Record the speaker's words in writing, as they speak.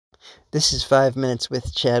This is 5 Minutes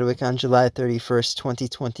with Chadwick on July 31st,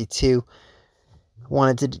 2022.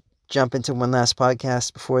 Wanted to jump into one last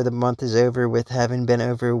podcast before the month is over, with having been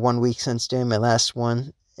over 1 week since doing my last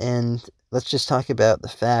one. And let's just talk about the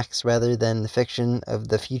facts rather than the fiction of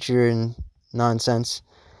the future and nonsense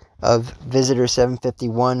of Visitor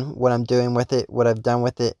 751, what I'm doing with it, what I've done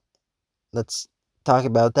with it. Let's talk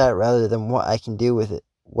about that rather than what I can do with it.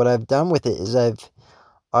 What I've done with it is I've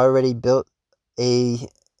already built a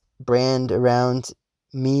brand around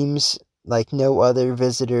memes like no other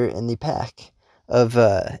visitor in the pack of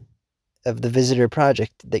the Visitor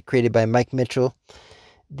project that created by Mike Mitchell.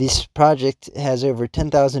 This project has over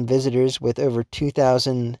 10,000 visitors with over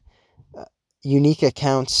 2,000 unique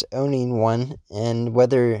accounts owning one, and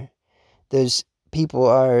whether those people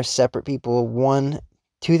are separate people,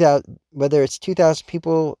 2,000, whether it's 2,000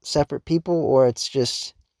 people, separate people, or it's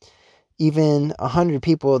just even 100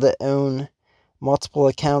 people that own multiple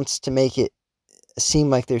accounts to make it seem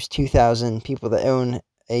like there's 2,000 people that own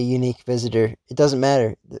a unique visitor. It doesn't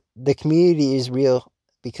matter. The community is real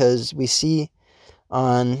because we see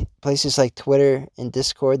on places like Twitter and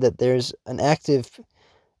Discord that there's an active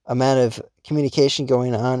amount of communication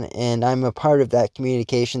going on, and I'm a part of that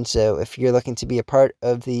communication. So if you're looking to be a part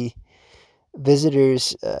of the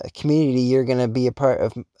visitors community, you're going to be a part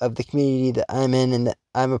of the community that I'm in and that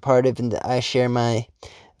I'm a part of and that I share my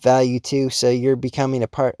value to. So you're becoming a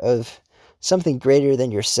part of something greater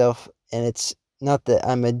than yourself, and it's not that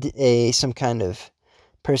I'm a some kind of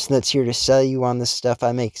person that's here to sell you on this stuff.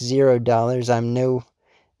 I make $0. I'm no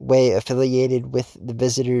way affiliated with the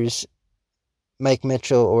Visitors, Mike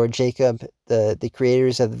Mitchell or Jacob, the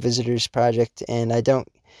creators of the Visitors project, and I don't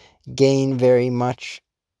gain very much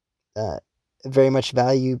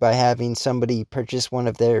value by having somebody purchase one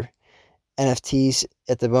of their NFTs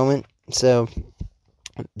at the moment. So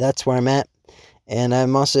that's where I'm at. And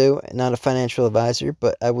I'm also not a financial advisor,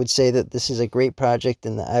 but I would say that this is a great project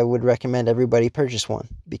and that I would recommend everybody purchase one,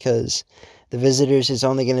 because the Visitors is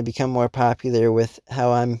only going to become more popular with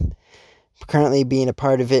how I'm currently being a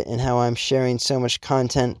part of it and how I'm sharing so much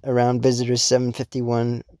content around Visitors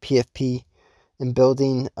 751 PFP and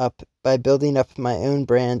building up my own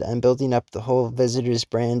brand. I'm building up the whole Visitors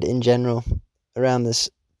brand in general around this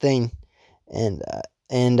thing. And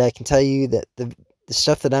I can tell you that the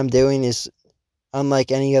stuff that I'm doing is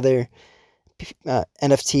unlike any other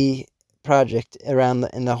NFT project around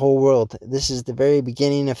in the whole world. This is the very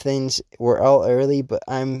beginning of things. We're all early, but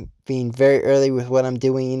I'm being very early with what I'm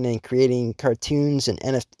doing and creating cartoons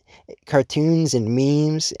and cartoons and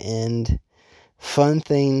memes and fun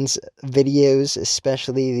things, videos,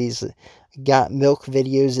 especially these Got Milk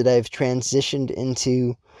videos that I've transitioned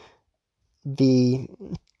into the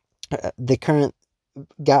current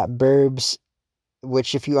Got Burbs,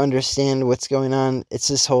 which, if you understand what's going on, it's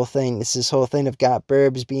this whole thing. It's this whole thing of Got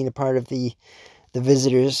Burbs being a part of the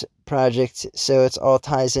Visitors project. So it's all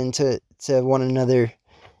ties into one another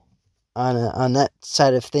on that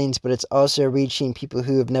side of things, but it's also reaching people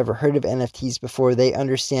who have never heard of NFTs before. They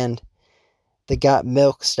understand the Got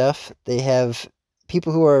Milk stuff. They have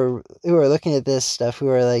people who are looking at this stuff, who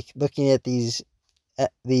are like looking at these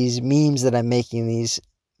memes that I'm making, these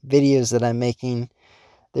videos that I'm making.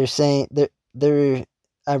 They're saying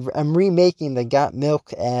I'm remaking the Got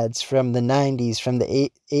Milk ads from the 90s, from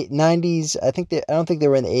the 90s. I don't think they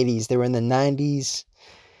were in the 80s. They were in the 90s,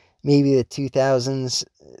 maybe the 2000s.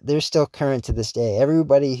 They're still current to this day.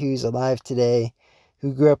 Everybody who's alive today,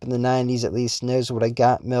 who grew up in the 90s at least, knows what a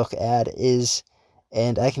Got Milk ad is.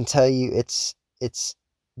 And I can tell you it's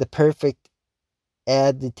the perfect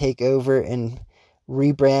ad to take over and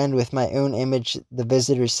rebrand with my own image, the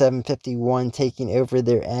Visitor 751 taking over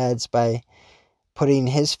their ads by putting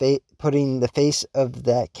the face of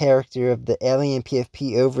that character of the alien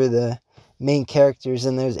PFP over the main characters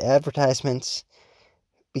in those advertisements.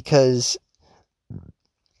 Because,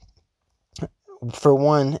 for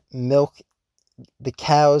one, the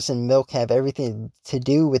cows and milk have everything to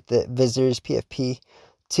do with the Visitors PFP.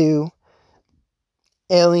 Two,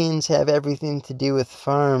 aliens have everything to do with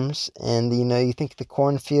farms, and you think of the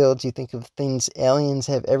cornfields, you think of things. Aliens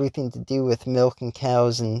have everything to do with milk and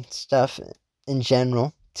cows and stuff in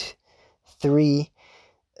general. Three,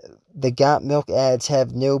 the Got Milk ads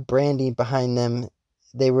have no branding behind them.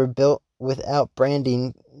 They were built without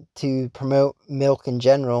branding to promote milk in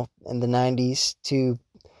general in the 90s, to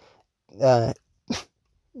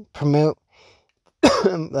promote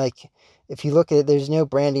like, if you look at it, there's no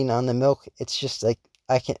branding on the milk. It's just like,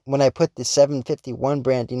 when I put the 751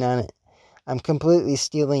 branding on it, I'm completely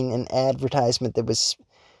stealing an advertisement that was,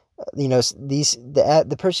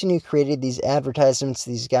 the person who created these advertisements,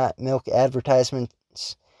 these Got Milk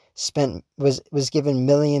advertisements, was given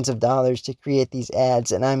millions of dollars to create these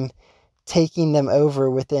ads, and I'm taking them over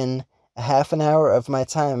within a half an hour of my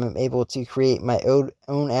time. I'm able to create my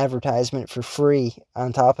own advertisement for free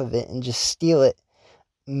on top of it and just steal it.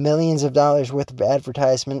 Millions of dollars worth of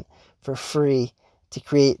advertisement for free to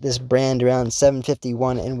create this brand around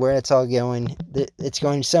 751, and where it's all going, it's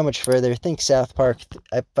going so much further. Think South Park.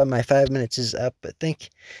 My 5 minutes is up, but think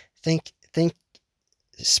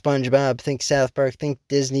SpongeBob, think South Park, think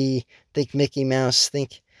Disney, think Mickey Mouse,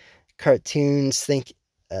 think cartoons, think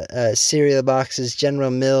cereal boxes,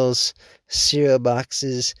 General Mills cereal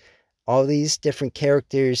boxes, all these different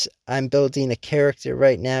characters. I'm building a character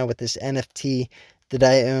right now with this NFT that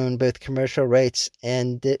I own both commercial rights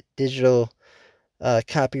and digital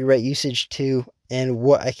copyright usage to, and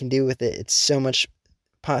what I can do with it. It's so much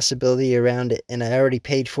possibility around it, and I already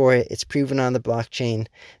paid for it. It's proven on the blockchain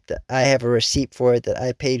that I have a receipt for it, that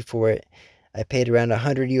I paid for it. I paid around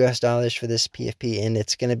 $100 for this PFP, and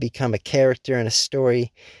it's going to become a character and a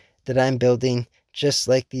story that I'm building, just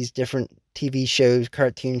like these different TV shows,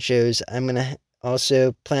 cartoon shows. I'm going to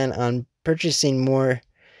also plan on purchasing more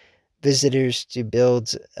visitors to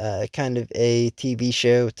build kind of a TV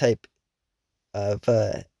show type of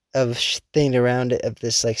thing around it, of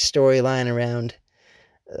this like storyline around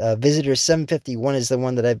Visitor 751 is the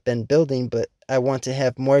one that I've been building, but I want to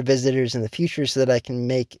have more visitors in the future so that I can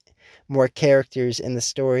make more characters in the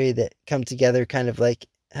story that come together, kind of like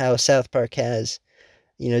how South Park has,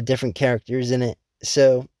 different characters in it.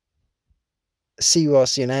 So, see you all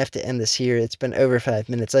soon. I have to end this here. It's been over 5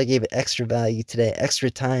 minutes. I gave it extra value today, extra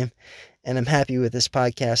time, and I'm happy with this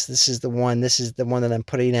podcast. This is the one that I'm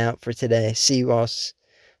putting out for today. See you all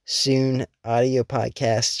soon. Audio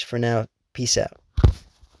podcast for now. Peace out.